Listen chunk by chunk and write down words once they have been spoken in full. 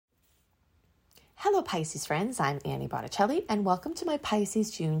Hello Pisces friends, I'm Annie Botticelli and welcome to my Pisces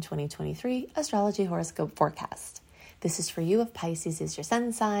June 2023 Astrology Horoscope Forecast. This is for you if Pisces is your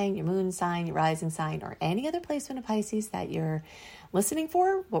sun sign, your moon sign, your rising sign, or any other placement of Pisces that you're listening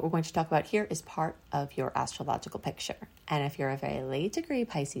for. What we're going to talk about here is part of your astrological picture. And if you're a very late degree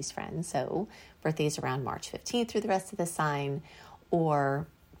Pisces friend, so birthdays around March 15th through the rest of the sign, or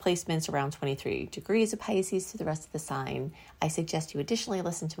placements around 23 degrees of Pisces to the rest of the sign, I suggest you additionally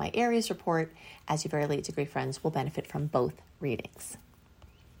listen to my Aries report, as your very late degree friends will benefit from both readings.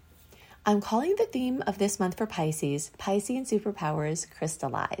 I'm calling the theme of this month for Pisces, Piscean Superpowers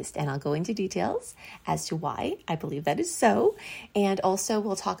Crystallized, and I'll go into details as to why I believe that is so, and also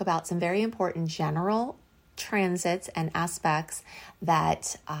we'll talk about some very important general transits and aspects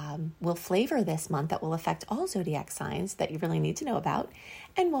that will flavor this month that will affect all zodiac signs that you really need to know about,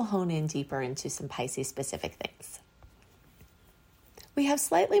 and we'll hone in deeper into some Pisces specific things. We have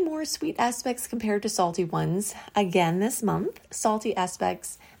slightly more sweet aspects compared to salty ones again this month. Salty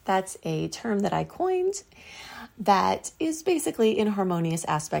aspects, that's a term that I coined that is basically inharmonious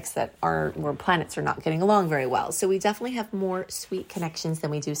aspects that are where planets are not getting along very well. So we definitely have more sweet connections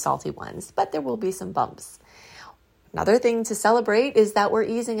than we do salty ones, but there will be some bumps. Another thing to celebrate is that we're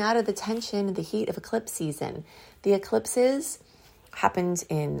easing out of the tension and the heat of eclipse season. The eclipses happened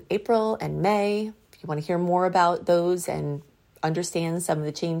in April and May. If you want to hear more about those and understand some of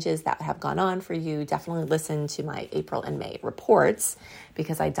the changes that have gone on for you, definitely listen to my April and May reports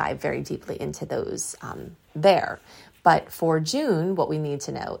because I dive very deeply into those there. But for June, what we need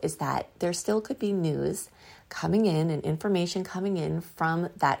to know is that there still could be news coming in and information coming in from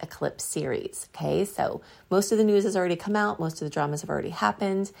that eclipse series. Okay, so most of the news has already come out. Most of the dramas have already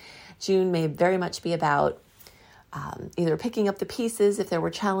happened. June may very much be about either picking up the pieces if there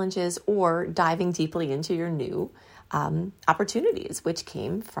were challenges or diving deeply into your new opportunities, which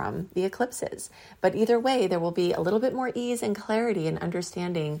came from the eclipses. But either way, there will be a little bit more ease and clarity in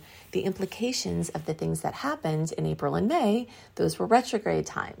understanding the implications of the things that happened in April and May. Those were retrograde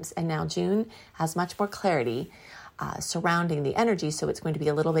times. And now June has much more clarity surrounding the energy. So it's going to be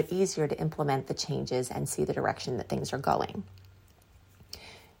a little bit easier to implement the changes and see the direction that things are going.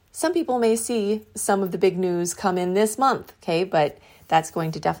 Some people may see some of the big news come in this month, okay? But that's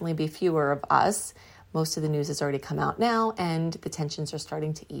going to definitely be fewer of us. Most of the news has already come out now, and the tensions are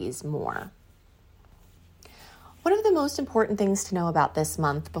starting to ease more. One of the most important things to know about this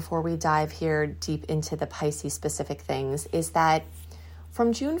month before we dive here deep into the Pisces specific things is that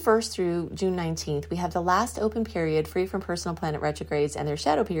from June 1st through June 19th, we have the last open period free from personal planet retrogrades and their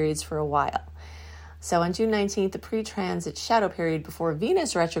shadow periods for a while. So on June 19th, the pre-transit shadow period before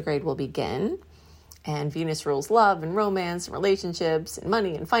Venus retrograde will begin. And Venus rules love and romance and relationships and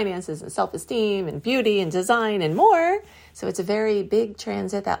money and finances and self-esteem and beauty and design and more. So it's a very big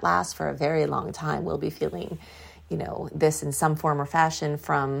transit that lasts for a very long time. We'll be feeling, this in some form or fashion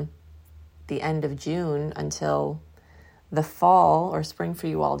from the end of June until the fall or spring for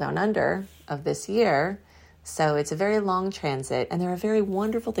you all down under of this year. So it's a very long transit, and there are very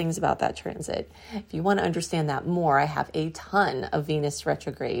wonderful things about that transit. If you want to understand that more, I have a ton of Venus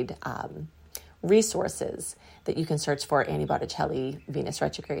retrograde resources that you can search for Annie Botticelli Venus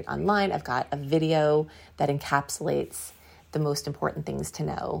retrograde online. I've got a video that encapsulates the most important things to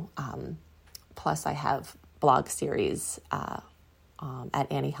know. Plus I have blog series at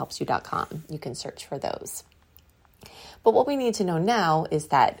anniehelpsyou.com. You can search for those. But what we need to know now is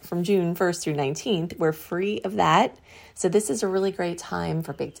that from June 1st through 19th, we're free of that. So this is a really great time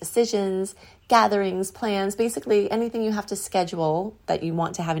for big decisions, gatherings, plans, basically anything you have to schedule that you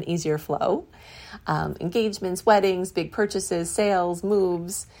want to have an easier flow. Engagements, weddings, big purchases, sales,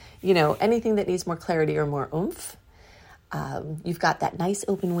 moves, anything that needs more clarity or more oomph. You've got that nice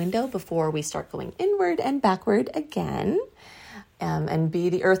open window before we start going inward and backward again. And be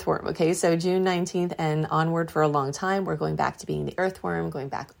the earthworm, okay? So June 19th and onward for a long time, we're going back to being the earthworm, going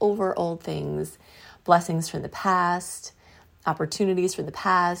back over old things, blessings from the past, opportunities from the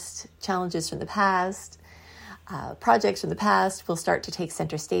past, challenges from the past, projects from the past will start to take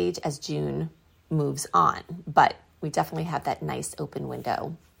center stage as June moves on. But we definitely have that nice open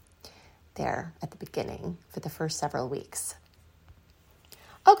window there at the beginning for the first several weeks.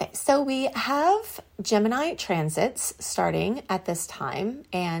 Okay, so we have Gemini transits starting at this time,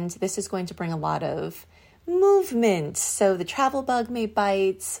 and this is going to bring a lot of movement. So the travel bug may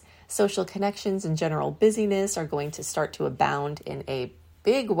bite, social connections and general busyness are going to start to abound in a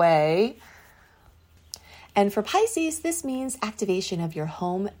big way. And for Pisces, this means activation of your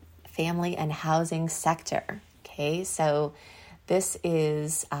home, family, and housing sector. Okay, so this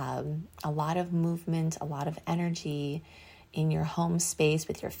is a lot of movement, a lot of energy in your home space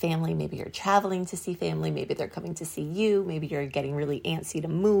with your family. Maybe you're traveling to see family. Maybe they're coming to see you. Maybe you're getting really antsy to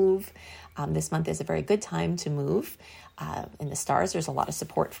move. This month is a very good time to move. In the stars, there's a lot of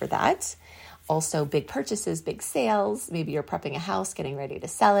support for that. Also, big purchases, big sales. Maybe you're prepping a house, getting ready to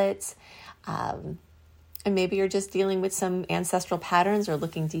sell it. And maybe you're just dealing with some ancestral patterns or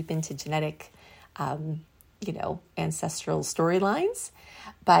looking deep into genetic, ancestral storylines.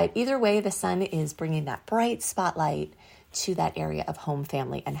 But either way, the sun is bringing that bright spotlight to that area of home,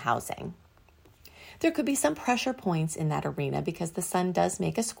 family, and housing. There could be some pressure points in that arena because the sun does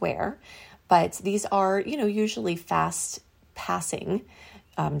make a square, but these are, usually fast passing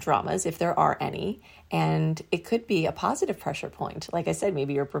dramas, if there are any, and it could be a positive pressure point. Like I said,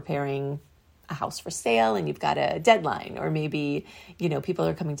 maybe you're preparing a house for sale and you've got a deadline, or maybe, people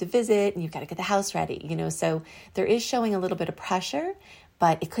are coming to visit and you've got to get the house ready, so there is showing a little bit of pressure,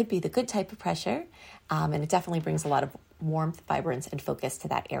 but it could be the good type of pressure. And it definitely brings a lot of warmth, vibrance, and focus to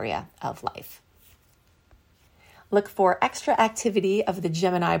that area of life. Look for extra activity of the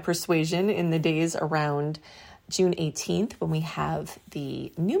Gemini persuasion in the days around June 18th when we have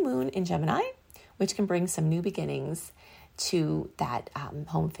the new moon in Gemini, which can bring some new beginnings to that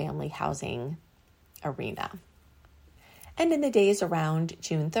home, family, housing arena. And in the days around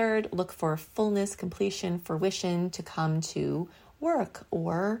June 3rd, look for fullness, completion, fruition to come to work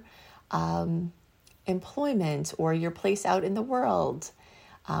or employment or your place out in the world,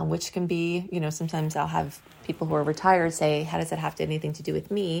 which can be, sometimes I'll have people who are retired say, how does that have anything to do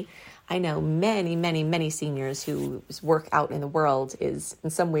with me? I know many, many, many seniors whose work out in the world is in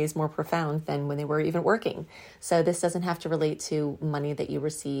some ways more profound than when they were even working. So this doesn't have to relate to money that you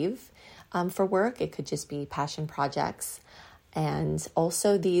receive for work. It could just be passion projects. And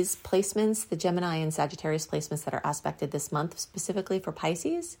also these placements, the Gemini and Sagittarius placements that are aspected this month, specifically for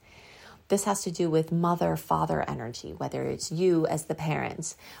Pisces, this has to do with mother-father energy, whether it's you as the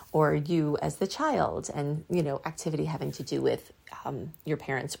parent or you as the child, and, activity having to do with your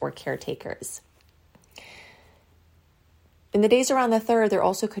parents or caretakers. In the days around the 3rd, there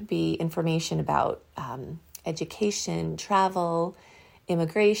also could be information about education, travel,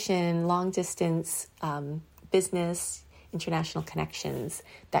 immigration, long distance, business, international connections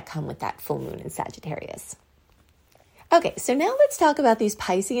that come with that full moon in Sagittarius. Okay, so now let's talk about these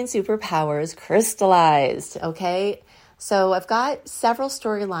Piscean superpowers crystallized, okay? So I've got several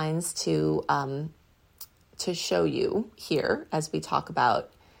storylines to show you here as we talk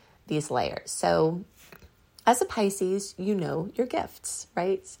about these layers. So as a Pisces, your gifts,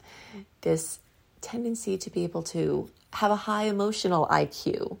 right? This tendency to be able to have a high emotional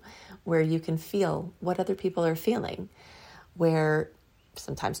IQ where you can feel what other people are feeling, where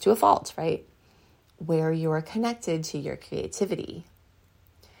sometimes to a fault, right? Where you're connected to your creativity,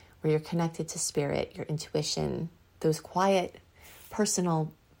 where you're connected to spirit, your intuition, those quiet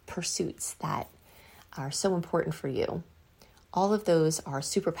personal pursuits that are so important for you. All of those are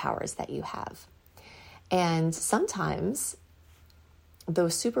superpowers that you have. And sometimes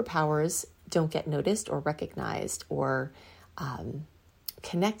those superpowers don't get noticed or recognized or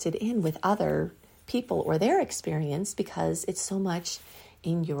connected in with other people or their experience because it's so much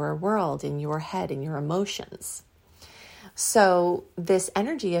in your world, in your head, in your emotions. So this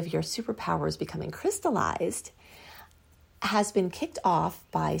energy of your superpowers becoming crystallized has been kicked off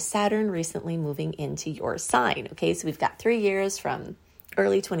by Saturn recently moving into your sign. Okay, so we've got 3 years from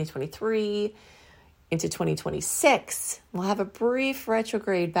early 2023 into 2026. We'll have a brief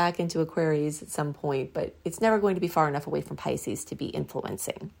retrograde back into Aquarius at some point, but it's never going to be far enough away from Pisces to be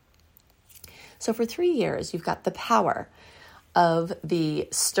influencing. So for 3 years, you've got the power of the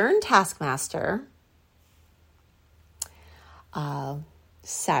stern taskmaster,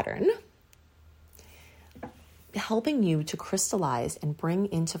 Saturn, helping you to crystallize and bring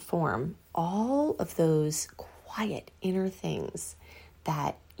into form all of those quiet inner things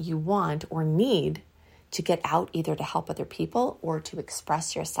that you want or need to get out, either to help other people or to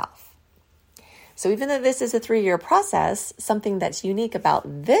express yourself. So even though this is a 3-year process, something that's unique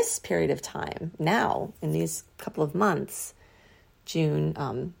about this period of time now, in these couple of months,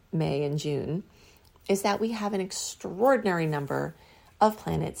 June, May and June, is that we have an extraordinary number of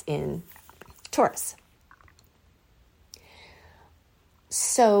planets in Taurus.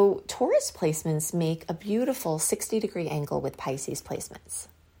 So Taurus placements make a beautiful 60-degree angle with Pisces placements.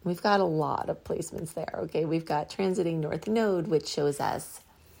 We've got a lot of placements there, okay? We've got transiting North Node, which shows us,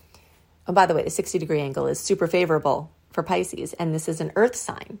 oh, by the way, the 60-degree angle is super favorable for Pisces, and this is an earth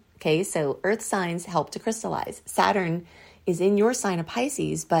sign, okay? So earth signs help to crystallize. Saturn is in your sign of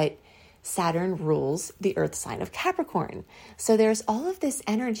Pisces, but Saturn rules the earth sign of Capricorn. So there's all of this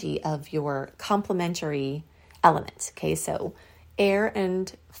energy of your complementary element. Okay, so air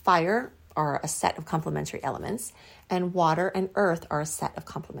and fire are a set of complementary elements, and water and earth are a set of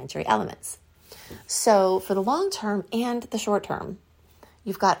complementary elements. So for the long term and the short term,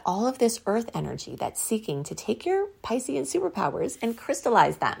 you've got all of this earth energy that's seeking to take your Piscean superpowers and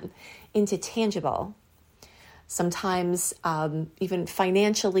crystallize them into tangible, sometimes even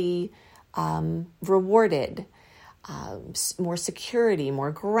financially rewarded, more security,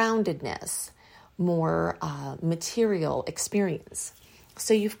 more groundedness, more material experience.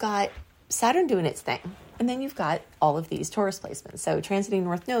 So you've got Saturn doing its thing, and then you've got all of these Taurus placements. So transiting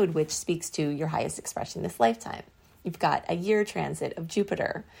North Node, which speaks to your highest expression this lifetime. You've got a year transit of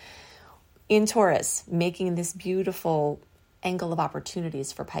Jupiter in Taurus, making this beautiful angle of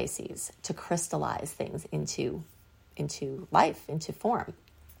opportunities for Pisces to crystallize things into life, into form.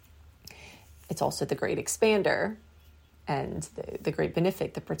 It's also the great expander and the great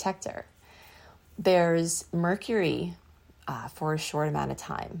benefic, the protector. There's Mercury for a short amount of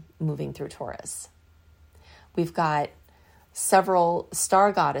time moving through Taurus. We've got several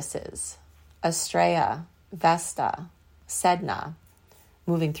star goddesses, Astrea, Vesta, Sedna,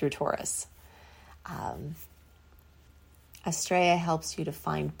 moving through Taurus. Astrea helps you to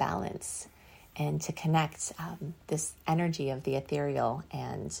find balance and to connect this energy of the ethereal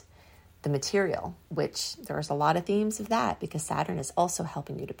and the material, which there's a lot of themes of that because Saturn is also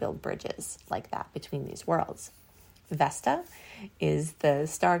helping you to build bridges like that between these worlds. Vesta is the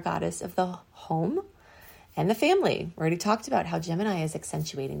star goddess of the home and the family. We already talked about how Gemini is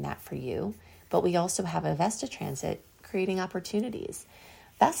accentuating that for you, but we also have a Vesta transit creating opportunities.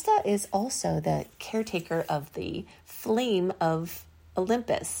 Vesta is also the caretaker of the flame of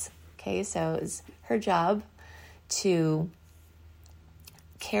Olympus. Okay, so it's her job to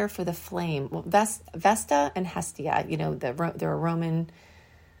care for the flame. Well, Vesta and Hestia, they're Roman.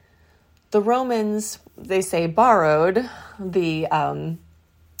 The Romans, they say, borrowed the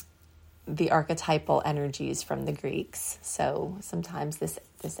archetypal energies from the Greeks. So sometimes this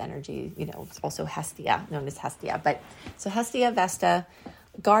energy, is also Hestia, known as Hestia. But so Hestia, Vesta,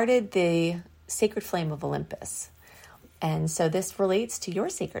 guarded the sacred flame of Olympus. And so this relates to your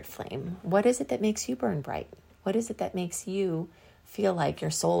sacred flame. What is it that makes you burn bright? What is it that makes you feel like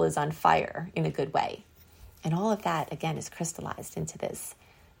your soul is on fire in a good way? And all of that, again, is crystallized into this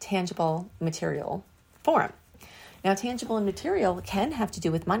tangible material form. Now, tangible and material can have to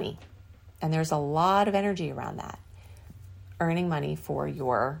do with money. And there's a lot of energy around that. Earning money for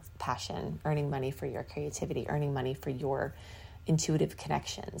your passion, earning money for your creativity, earning money for your intuitive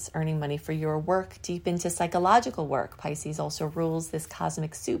connections, earning money for your work deep into psychological work. Pisces also rules this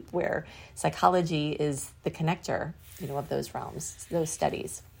cosmic soup where psychology is the connector, of those realms, those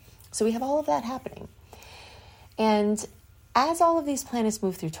studies. So we have all of that happening. And as all of these planets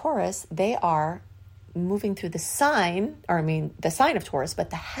move through Taurus, they are moving through the sign of Taurus, but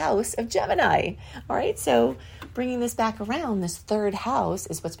the house of Gemini. All right, so bringing this back around, this third house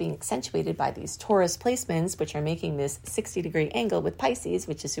is what's being accentuated by these Taurus placements, which are making this 60-degree angle with Pisces,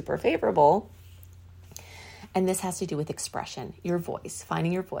 which is super favorable. And this has to do with expression, your voice,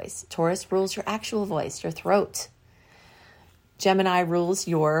 finding your voice. Taurus rules your actual voice, your throat. Gemini rules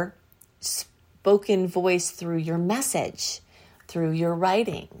your spoken voice through your message, through your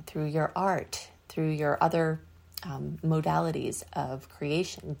writing, through your art, through your other modalities of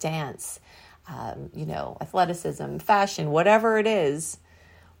creation, dance, athleticism, fashion, whatever it is,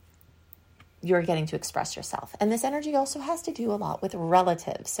 you're getting to express yourself. And this energy also has to do a lot with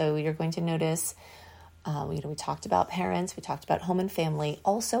relatives. So you're going to notice, we talked about parents, we talked about home and family,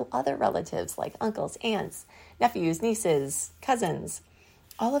 also other relatives like uncles, aunts, nephews, nieces, cousins.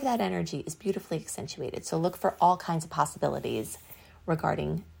 All of that energy is beautifully accentuated. So look for all kinds of possibilities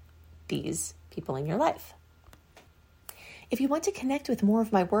regarding these people in your life. If you want to connect with more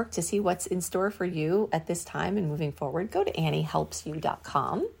of my work to see what's in store for you at this time and moving forward, go to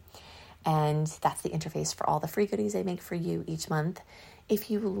AnnieHelpsYou.com. And that's the interface for all the free goodies I make for you each month.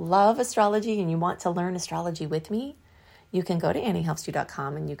 If you love astrology and you want to learn astrology with me, you can go to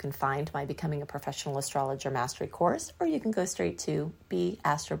AnnieHelpsYou.com and you can find my Becoming a Professional Astrologer Mastery course, or you can go straight to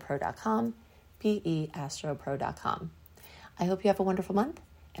beastropro.com, beastropro.com. I hope you have a wonderful month,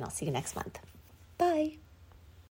 and I'll see you next month.